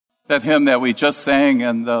that hymn that we just sang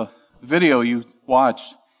and the video you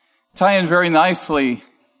watched tie in very nicely,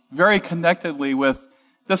 very connectedly with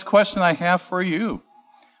this question I have for you.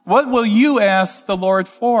 What will you ask the Lord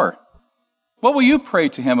for? What will you pray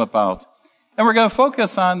to him about? And we're going to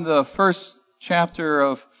focus on the first chapter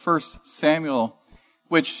of 1 Samuel,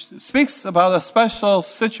 which speaks about a special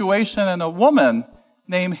situation in a woman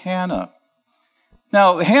named Hannah.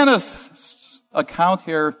 Now, Hannah's account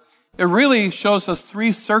here, it really shows us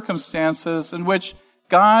three circumstances in which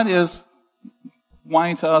God is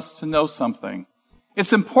wanting us to know something.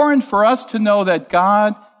 It's important for us to know that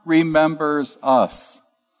God remembers us.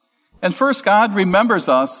 And first, God remembers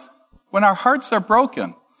us when our hearts are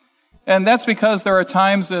broken. And that's because there are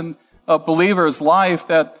times in a believer's life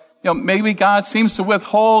that, maybe God seems to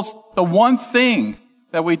withhold the one thing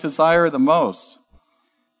that we desire the most.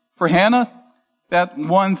 For Hannah, that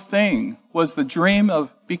one thing was the dream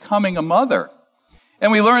of becoming a mother.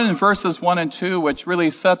 And we learn in verses 1 and 2, which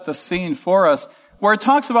really set the scene for us, where it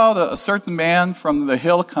talks about a certain man from the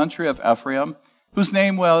hill country of Ephraim, whose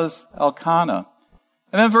name was Elkanah.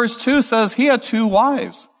 And then verse 2 says he had two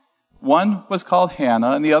wives. One was called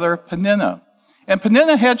Hannah and the other Peninnah. And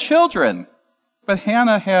Peninnah had children, but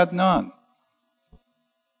Hannah had none.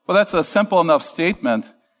 Well, that's a simple enough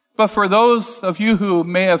statement. But for those of you who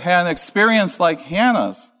may have had an experience like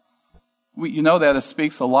Hannah's, you know that it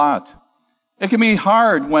speaks a lot. It can be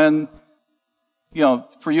hard when,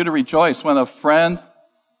 for you to rejoice when a friend,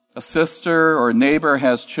 a sister, or a neighbor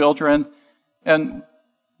has children, and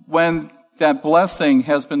when that blessing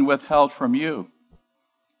has been withheld from you.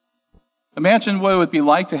 Imagine what it would be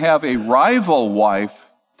like to have a rival wife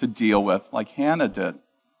to deal with, like Hannah did.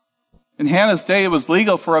 In Hannah's day, it was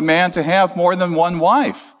legal for a man to have more than one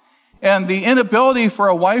wife. And the inability for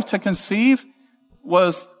a wife to conceive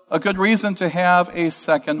was a good reason to have a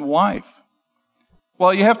second wife.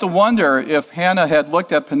 Well, you have to wonder if Hannah had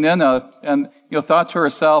looked at Peninnah and thought to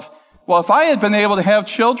herself, well, if I had been able to have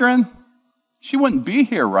children, she wouldn't be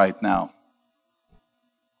here right now.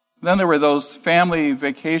 Then there were those family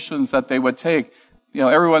vacations that they would take.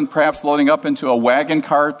 Everyone perhaps loading up into a wagon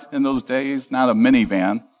cart in those days, not a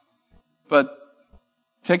minivan, but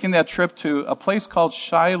taking that trip to a place called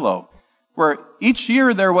Shiloh, where each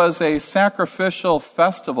year there was a sacrificial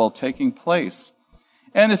festival taking place.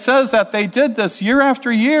 And it says that they did this year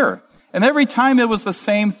after year, and every time it was the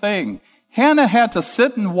same thing. Hannah had to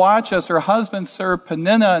sit and watch as her husband served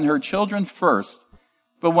Peninnah and her children first,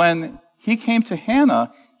 but when he came to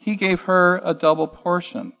Hannah, he gave her a double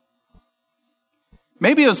portion.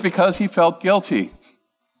 Maybe it was because he felt guilty.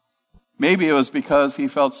 Maybe it was because he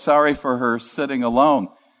felt sorry for her sitting alone.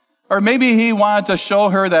 Or maybe he wanted to show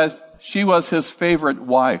her that she was his favorite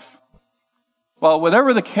wife. Well,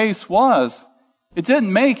 whatever the case was, it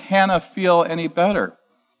didn't make Hannah feel any better.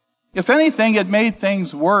 If anything, it made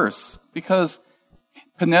things worse, because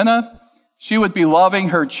Peninnah, she would be loving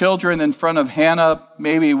her children in front of Hannah,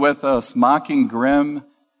 maybe with a mocking grin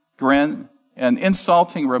and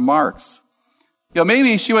insulting remarks.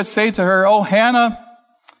 Maybe she would say to her, "Oh, Hannah,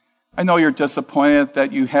 I know you're disappointed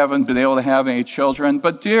that you haven't been able to have any children,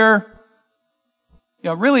 but dear,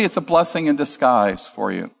 really it's a blessing in disguise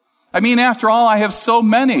for you. I mean, after all, I have so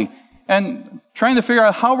many, and trying to figure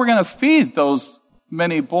out how we're going to feed those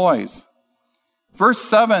many boys." Verse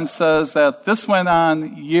 7 says that this went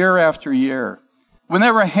on year after year.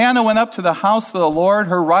 Whenever Hannah went up to the house of the Lord,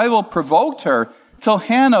 her rival provoked her till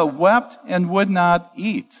Hannah wept and would not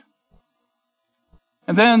eat.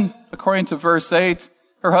 And then, according to verse 8,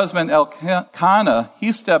 her husband Elkanah,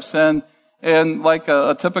 he steps in, and like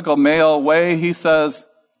a typical male way, he says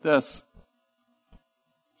this.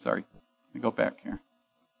 Sorry, let me go back here.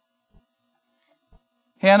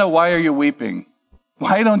 "Hannah, why are you weeping?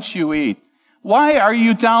 Why don't you eat? Why are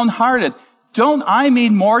you downhearted? Don't I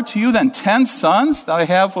mean more to you than 10 sons that I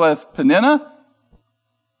have with Peninnah?"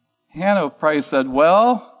 Hannah probably said,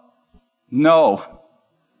 "Well, no."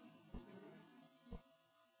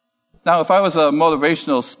 Now, if I was a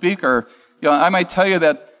motivational speaker, I might tell you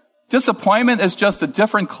that disappointment is just a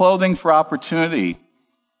different clothing for opportunity.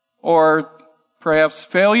 Or perhaps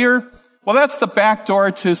failure, well, that's the back door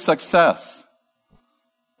to success.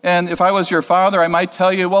 And if I was your father, I might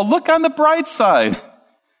tell you, well, look on the bright side.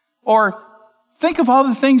 Or think of all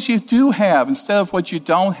the things you do have instead of what you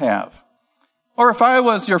don't have. Or if I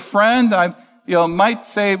was your friend, I might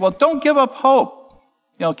say, well, don't give up hope.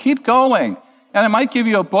 Keep going. And I might give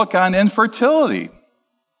you a book on infertility.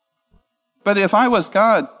 But if I was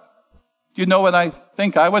God, do you know what I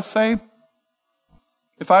think I would say?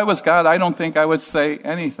 If I was God, I don't think I would say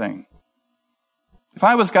anything. If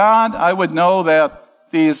I was God, I would know that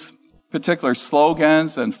these particular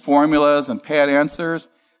slogans and formulas and pat answers,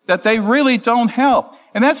 that they really don't help.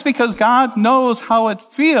 And that's because God knows how it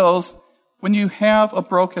feels when you have a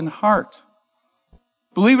broken heart.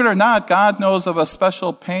 Believe it or not, God knows of a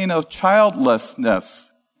special pain of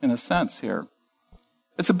childlessness, in a sense here.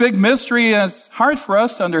 It's a big mystery, and it's hard for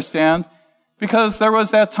us to understand, because there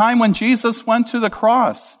was that time when Jesus went to the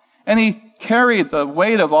cross, and he carried the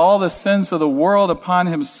weight of all the sins of the world upon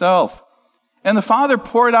himself. And the Father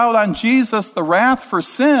poured out on Jesus the wrath for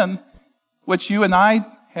sin, which you and I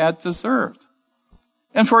had deserved.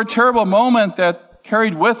 And for a terrible moment that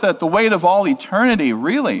carried with it the weight of all eternity,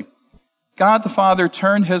 really, God the Father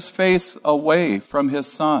turned his face away from his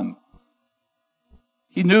Son.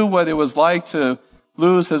 He knew what it was like to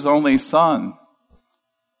lose his only Son.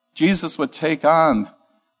 Jesus would take on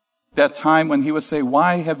that time when he would say,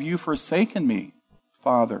 "Why have you forsaken me,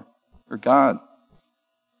 Father," or God?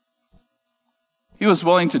 He was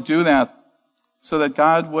willing to do that so that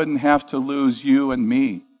God wouldn't have to lose you and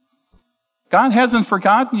me. God hasn't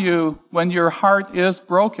forgotten you when your heart is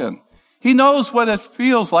broken. He knows what it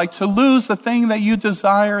feels like to lose the thing that you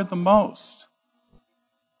desire the most.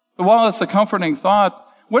 But while it's a comforting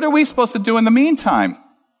thought, what are we supposed to do in the meantime?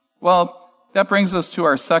 Well, that brings us to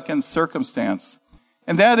our second circumstance.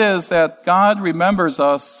 And that is that God remembers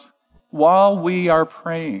us while we are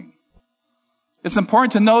praying. It's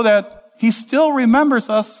important to know that he still remembers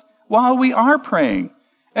us while we are praying.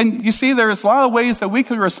 And you see, there's a lot of ways that we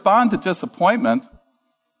could respond to disappointment.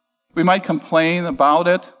 We might complain about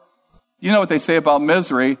it. You know what they say about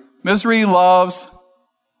misery. Misery loves.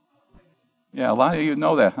 Yeah, a lot of you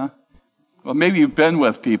know that, huh? Well, maybe you've been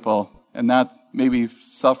with people and not maybe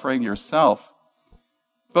suffering yourself.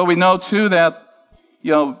 But we know, too, that,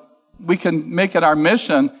 we can make it our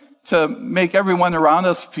mission to make everyone around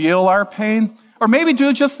us feel our pain, or maybe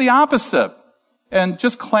do just the opposite and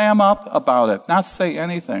just clam up about it, not say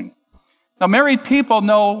anything. Now, married people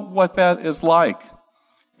know what that is like.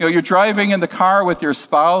 You're driving in the car with your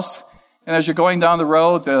spouse, and as you're going down the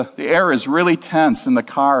road, the air is really tense in the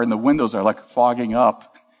car, and the windows are like fogging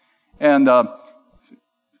up. And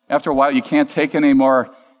after a while, you can't take it anymore,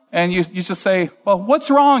 and you just say, "Well, what's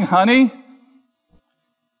wrong, honey?"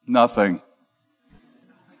 "Nothing."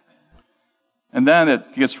 And then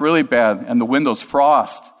it gets really bad, and the windows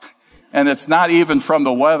frost. And it's not even from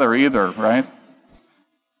the weather either, right?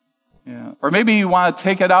 Yeah. Or maybe you want to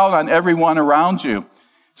take it out on everyone around you.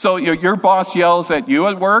 So your boss yells at you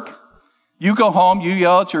at work. You go home, you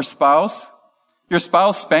yell at your spouse. Your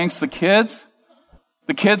spouse spanks the kids.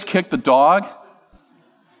 The kids kick the dog.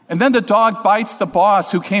 And then the dog bites the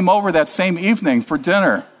boss who came over that same evening for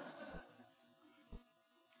dinner.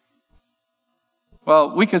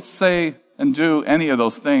 Well, we could say and do any of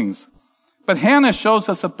those things. But Hannah shows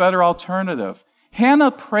us a better alternative. Hannah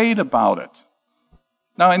prayed about it.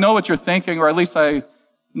 Now, I know what you're thinking, or at least I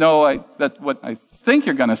know that what I think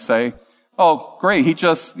you're going to say. "Oh, great, he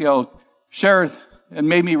just, shared and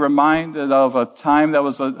made me reminded of a time that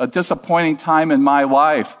was a disappointing time in my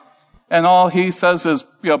life. And all he says is,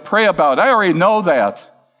 pray about it. I already know that."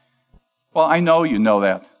 Well, I know you know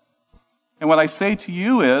that. And what I say to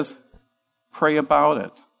you is, pray about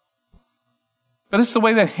it. But it's the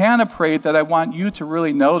way that Hannah prayed that I want you to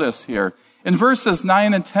really notice here. In verses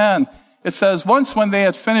 9 and 10, it says, "Once when they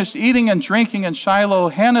had finished eating and drinking in Shiloh,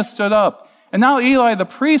 Hannah stood up. And now Eli the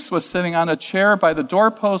priest was sitting on a chair by the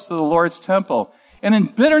doorpost of the Lord's temple. And in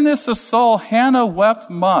bitterness of soul, Hannah wept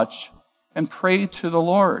much and prayed to the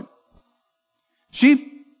Lord."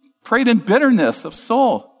 She prayed in bitterness of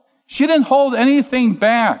soul. She didn't hold anything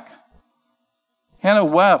back. Hannah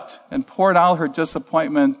wept and poured out her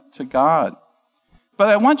disappointment to God. But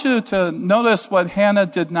I want you to notice what Hannah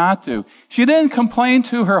did not do. She didn't complain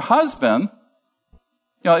to her husband.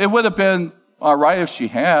 It would have been all right if she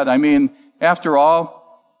had. I mean, after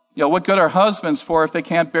all, what good are husbands for if they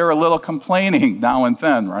can't bear a little complaining now and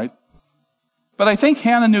then, right? But I think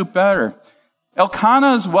Hannah knew better.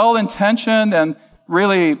 Elkanah's well-intentioned and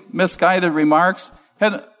really misguided remarks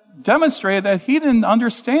had demonstrated that he didn't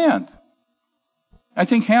understand. I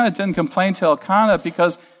think Hannah didn't complain to Elkanah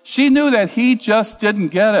because she knew that he just didn't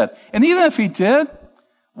get it. And even if he did,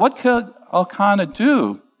 what could Elkanah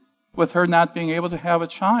do with her not being able to have a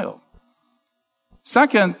child?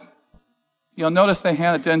 Second, notice that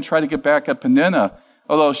Hannah didn't try to get back at Peninnah,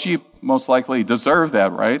 although she most likely deserved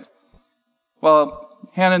that, right? Well,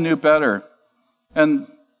 Hannah knew better. And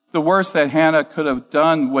the worst that Hannah could have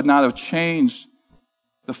done would not have changed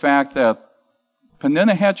the fact that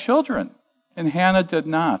Peninnah had children, and Hannah did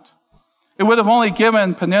not. It would have only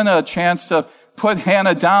given Peninnah a chance to put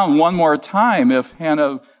Hannah down one more time if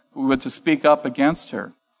Hannah were to speak up against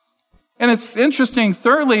her. And it's interesting,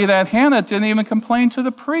 thirdly, that Hannah didn't even complain to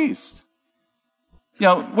the priest.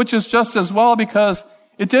 Which is just as well, because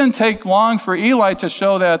it didn't take long for Eli to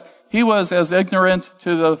show that he was as ignorant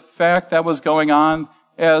to the fact that was going on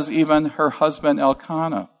as even her husband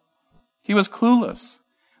Elkanah. He was clueless.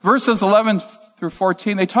 Verses 11 through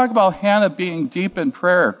 14, they talk about Hannah being deep in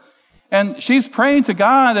prayer. And she's praying to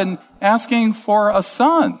God and asking for a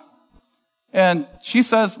son. And she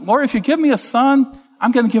says, Lord, if you give me a son,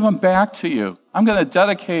 I'm going to give him back to you. I'm going to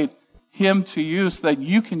dedicate him to you so that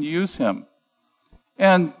you can use him.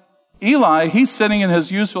 And Eli, he's sitting in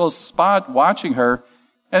his usual spot watching her.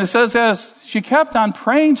 And it says, as she kept on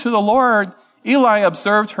praying to the Lord, Eli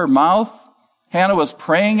observed her mouth. Hannah was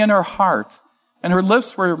praying in her heart, and her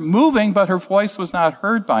lips were moving, but her voice was not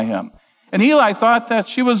heard by him. And Eli thought that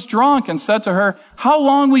she was drunk and said to her, how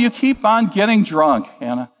long will you keep on getting drunk,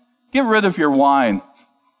 Hannah? Get rid of your wine.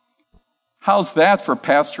 How's that for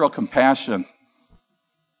pastoral compassion?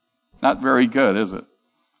 Not very good, is it?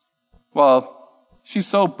 Well, she's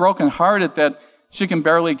so brokenhearted that she can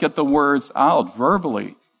barely get the words out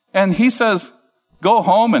verbally. And he says, go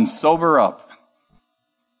home and sober up.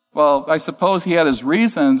 Well, I suppose he had his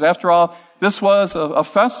reasons. After all, this was a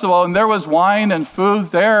festival, and there was wine and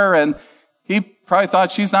food there, and he probably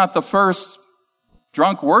thought she's not the first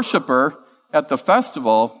drunk worshiper at the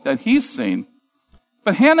festival that he's seen.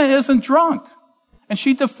 But Hannah isn't drunk, and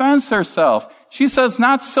she defends herself. She says,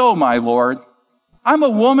 not so, my Lord. I'm a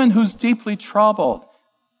woman who's deeply troubled.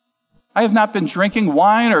 I have not been drinking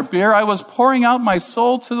wine or beer. I was pouring out my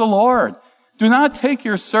soul to the Lord. Do not take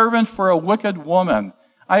your servant for a wicked woman.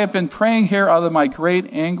 I have been praying here out of my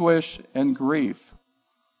great anguish and grief.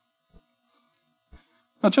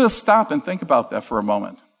 Now just stop and think about that for a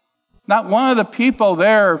moment. Not one of the people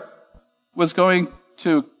there was going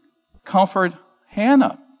to comfort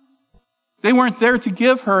Hannah. They weren't there to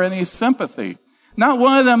give her any sympathy. Not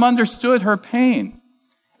one of them understood her pain.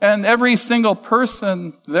 And every single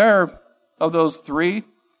person there of those three,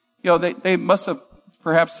 they must have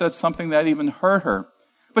perhaps said something that even hurt her.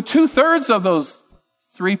 But 2/3 of those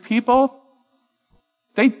three people,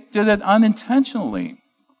 they did it unintentionally.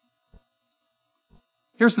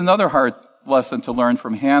 Here's another hard lesson to learn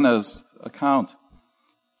from Hannah's account.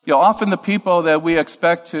 Often the people that we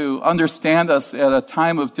expect to understand us at a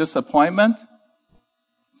time of disappointment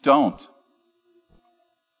don't.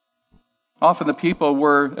 Often the people who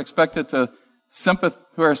are expected to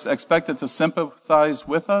sympathize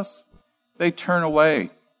with us, they turn away.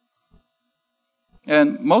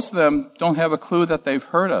 And most of them don't have a clue that they've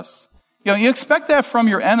hurt us. You expect that from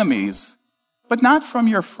your enemies, but not from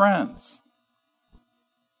your friends.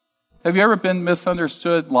 Have you ever been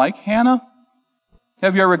misunderstood like Hannah?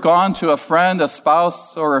 Have you ever gone to a friend, a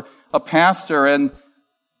spouse, or a pastor, and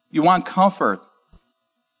you want comfort,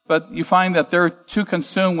 but you find that they're too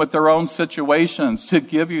consumed with their own situations to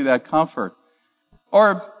give you that comfort?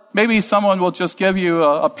 Or maybe someone will just give you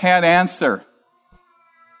a pat answer.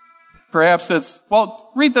 Perhaps it's,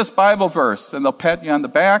 well, read this Bible verse, and they'll pat you on the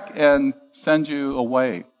back and send you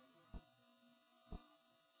away.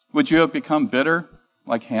 Would you have become bitter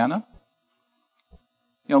like Hannah?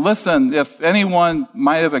 Listen, if anyone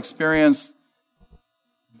might have experienced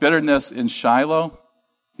bitterness in Shiloh,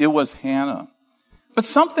 it was Hannah. But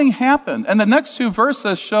something happened, and the next two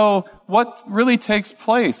verses show what really takes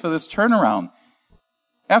place of this turnaround.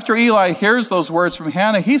 After Eli hears those words from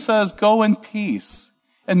Hannah, he says, go in peace,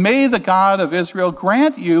 and may the God of Israel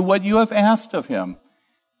grant you what you have asked of him.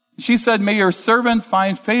 She said, may your servant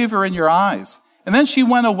find favor in your eyes. And then she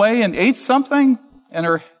went away and ate something, and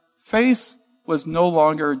her face was no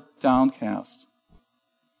longer downcast.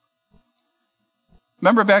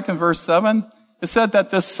 Remember back in verse 7? It said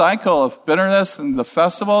that this cycle of bitterness and the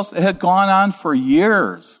festivals, it had gone on for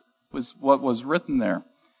years, was what was written there.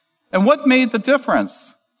 And what made the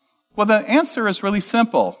difference? Well, the answer is really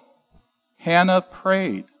simple. Hannah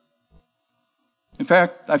prayed. In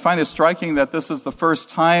fact, I find it striking that this is the first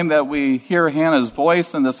time that we hear Hannah's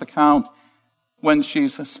voice in this account when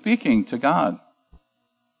she's speaking to God.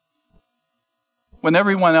 When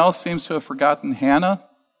everyone else seems to have forgotten Hannah,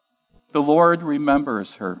 the Lord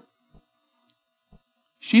remembers her.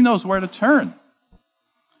 She knows where to turn.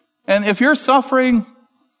 And if you're suffering,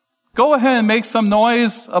 go ahead and make some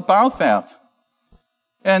noise about that.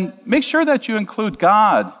 And make sure that you include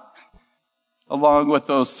God along with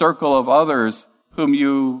those circle of others whom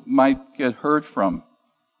you might get heard from.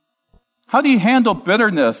 How do you handle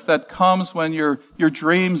bitterness that comes when your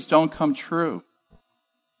dreams don't come true?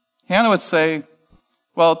 Hannah would say,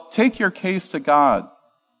 well, take your case to God.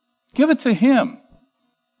 Give it to him.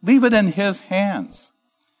 Leave it in his hands.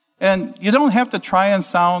 And you don't have to try and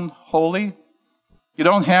sound holy. You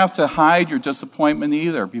don't have to hide your disappointment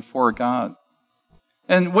either before God.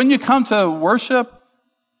 And when you come to worship,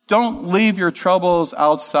 don't leave your troubles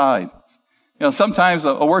outside. Sometimes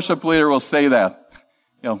a worship leader will say that.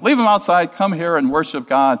 Leave them outside, come here and worship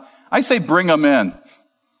God. I say bring them in.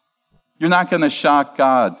 You're not going to shock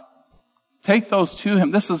God. Take those to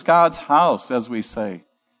Him. This is God's house, as we say.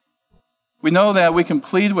 We know that we can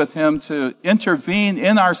plead with Him to intervene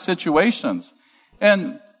in our situations.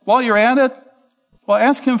 And while you're at it,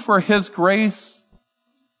 ask Him for His grace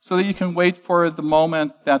so that you can wait for the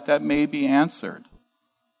moment that may be answered.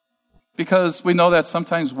 Because we know that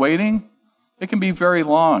sometimes waiting, it can be very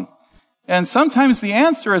long. And sometimes the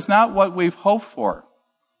answer is not what we've hoped for.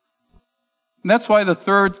 And that's why the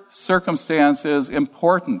third circumstance is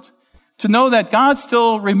important. To know that God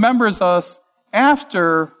still remembers us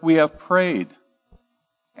after we have prayed.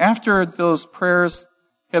 After those prayers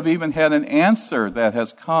have even had an answer that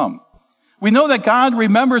has come. We know that God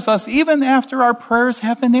remembers us even after our prayers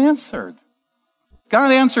have been answered.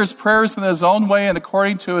 God answers prayers in His own way and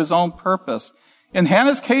according to His own purpose. In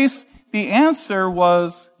Hannah's case, the answer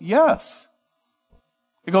was yes.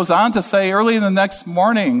 It goes on to say, early in the next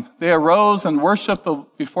morning, they arose and worshiped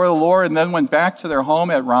before the Lord and then went back to their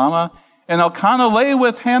home at Ramah. And Elkanah lay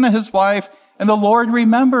with Hannah, his wife, and the Lord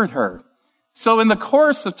remembered her. So in the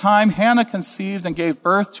course of time, Hannah conceived and gave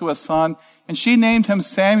birth to a son, and she named him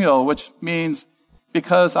Samuel, which means,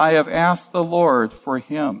 because I have asked the Lord for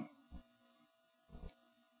him.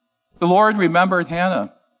 The Lord remembered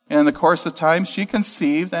Hannah, and in the course of time, she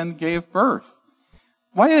conceived and gave birth.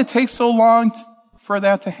 Why did it take so long for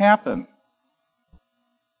that to happen?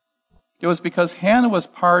 It was because Hannah was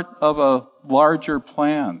part of a larger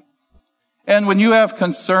plan. And when you have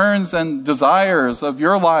concerns and desires of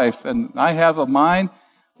your life, and I have of mine,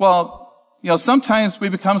 sometimes we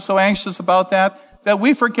become so anxious about that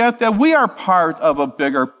we forget that we are part of a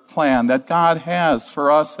bigger plan that God has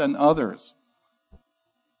for us and others.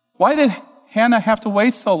 Why did Hannah have to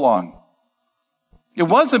wait so long? It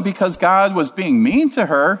wasn't because God was being mean to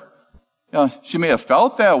her. She may have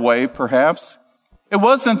felt that way, perhaps. It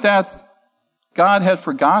wasn't that God had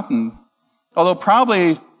forgotten, although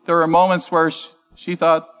probably there were moments where she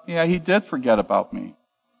thought, He did forget about me.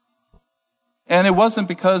 And it wasn't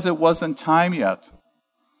because it wasn't time yet.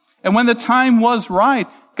 And when the time was right,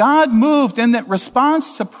 God moved in that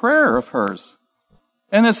response to prayer of hers.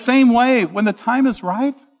 In the same way, when the time is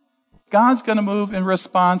right, God's going to move in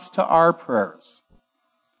response to our prayers.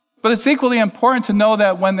 But it's equally important to know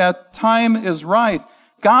that when that time is right,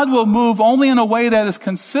 God will move only in a way that is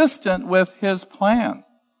consistent with His plan.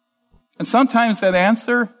 And sometimes that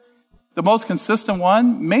answer, the most consistent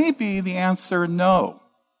one, may be the answer no.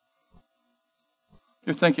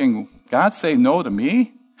 You're thinking, God say no to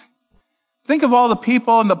me? Think of all the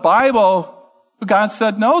people in the Bible who God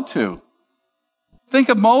said no to. Think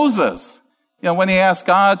of Moses. When he asked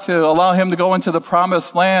God to allow him to go into the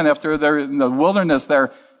promised land after they're in the wilderness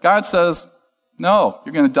there, God says, no,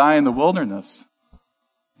 you're going to die in the wilderness.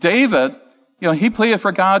 David, he pleaded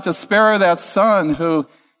for God to spare that son who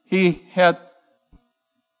he had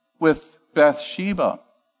with Bathsheba.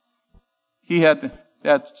 He had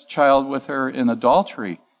that child with her in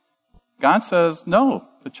adultery. God says, no,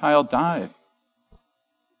 the child died.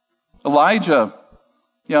 Elijah,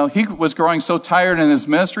 he was growing so tired in his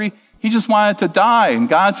ministry, he just wanted to die. And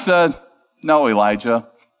God said, no, Elijah.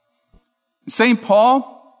 St.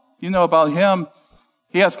 Paul, you know about him.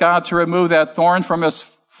 He asked God to remove that thorn from his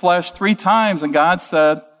flesh 3 times, and God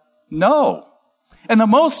said, no. And the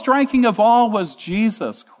most striking of all was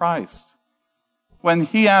Jesus Christ. When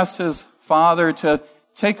he asked his Father to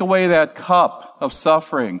take away that cup of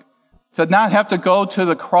suffering, to not have to go to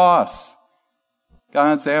the cross,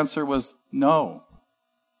 God's answer was no.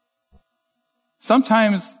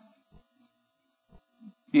 Sometimes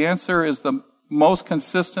the answer is the most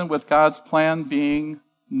consistent with God's plan being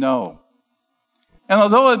no. And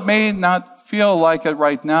although it may not feel like it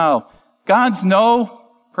right now, God's no,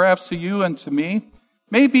 perhaps to you and to me,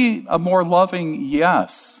 may be a more loving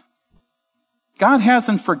yes. God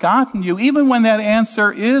hasn't forgotten you, even when that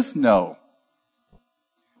answer is no.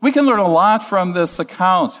 We can learn a lot from this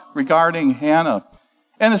account regarding Hannah,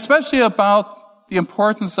 and especially about the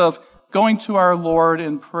importance of going to our Lord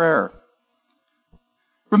in prayer.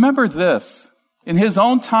 Remember this, in His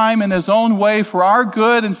own time, in His own way, for our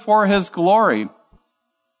good and for His glory,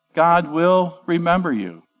 God will remember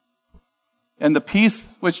you. And the peace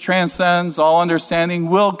which transcends all understanding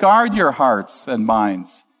will guard your hearts and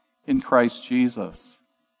minds in Christ Jesus.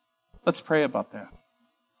 Let's pray about that.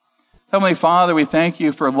 Heavenly Father, we thank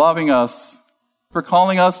you for loving us, for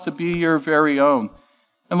calling us to be your very own.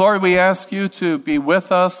 And Lord, we ask you to be with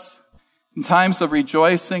us in times of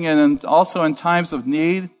rejoicing and also in times of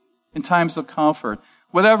need, in times of comfort.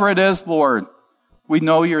 Whatever it is, Lord, we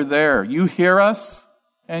know you're there. You hear us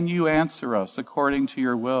and you answer us according to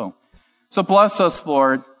your will. So bless us,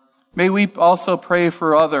 Lord. May we also pray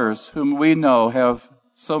for others whom we know have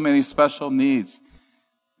so many special needs.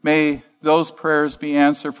 May those prayers be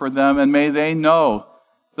answered for them, and may they know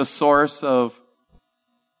the source of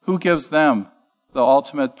who gives them the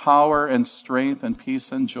ultimate power and strength and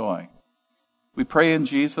peace and joy. We pray in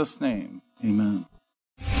Jesus' name. Amen.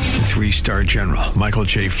 3-star General Michael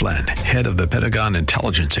J. Flynn, head of the Pentagon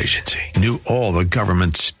Intelligence Agency, knew all the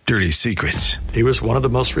government's dirty secrets. He was one of the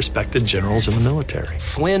most respected generals in the military.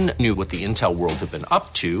 Flynn knew what the intel world had been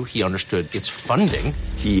up to. He understood its funding.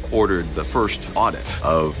 He ordered the first audit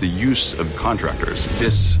of the use of contractors.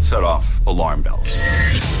 This set off alarm bells.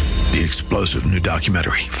 The explosive new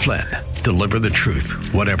documentary, Flynn, Deliver the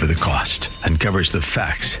Truth, Whatever the Cost, uncovers the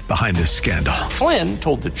facts behind this scandal. Flynn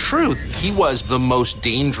told the truth. He was the most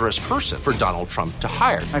dangerous person for Donald Trump to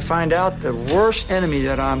hire. I find out the worst enemy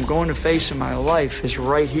that I'm going to face in my life is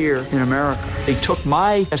right here in America. They took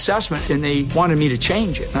my assessment and they wanted me to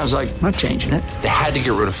change it. And I was like, I'm not changing it. They had to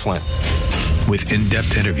get rid of Flynn. With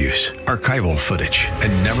in-depth interviews, archival footage,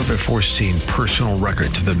 and never-before-seen personal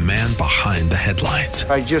records of the man behind the headlines.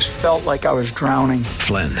 I just felt like I was drowning.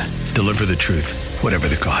 Flynn, Deliver the Truth, Whatever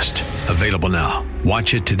the Cost. Available now.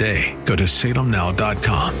 Watch it today. Go to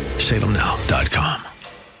salemnow.com. salemnow.com.